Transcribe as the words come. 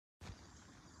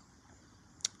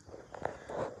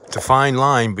It's a fine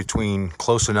line between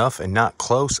close enough and not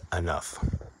close enough.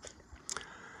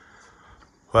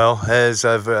 Well, as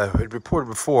I've reported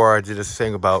before, I did a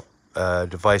thing about a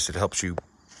device that helps you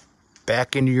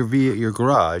back into your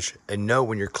garage and know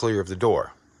when you're clear of the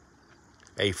door.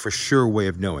 A for sure way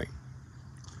of knowing.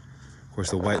 Of course,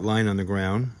 the white line on the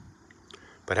ground,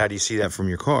 but how do you see that from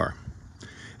your car?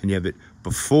 And you have it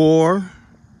before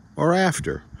or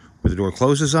after, where the door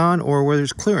closes on or where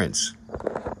there's clearance.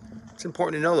 It's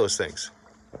important to know those things.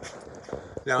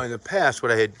 Now, in the past,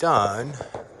 what I had done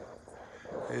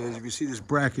is, if you see this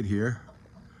bracket here,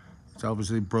 it's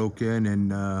obviously broken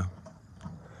and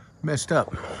messed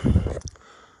up.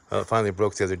 Well, it finally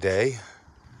broke the other day,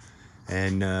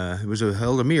 and it was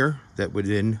held a mirror that would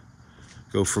then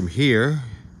go from here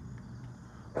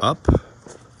up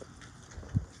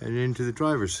and into the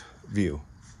driver's view.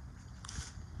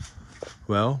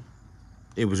 Well,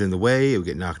 it was in the way, it would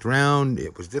get knocked around,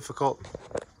 it was difficult.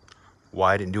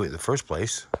 Why I didn't do it in the first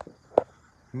place.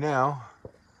 Now,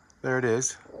 there it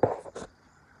is. I'm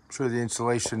sure the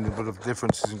installation, a bit of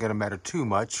difference isn't going to matter too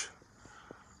much,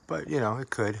 but you know, it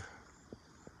could.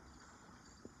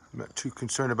 I'm not too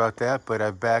concerned about that, but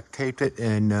I've back taped it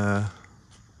and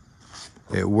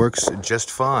it works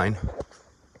just fine.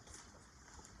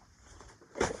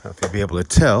 I don't know if you'll be able to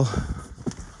tell.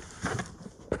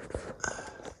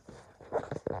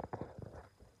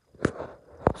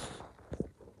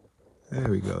 There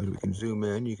we go. We can zoom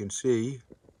in. You can see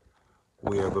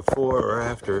we are before or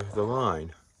after the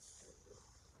line.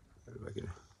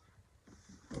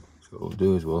 So what we'll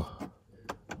do is we'll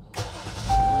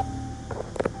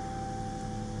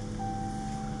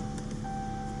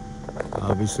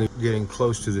obviously getting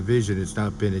close to the vision. It's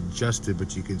not been adjusted,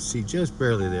 but you can see just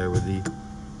barely there where the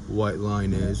white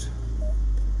line is.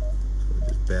 So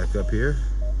just back up here.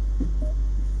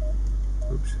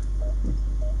 Oops.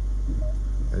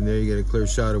 And there you get a clear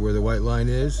shot of where the white line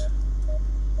is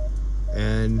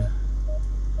and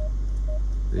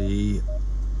the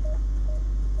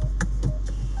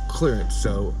clearance.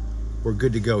 So we're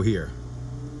good to go here.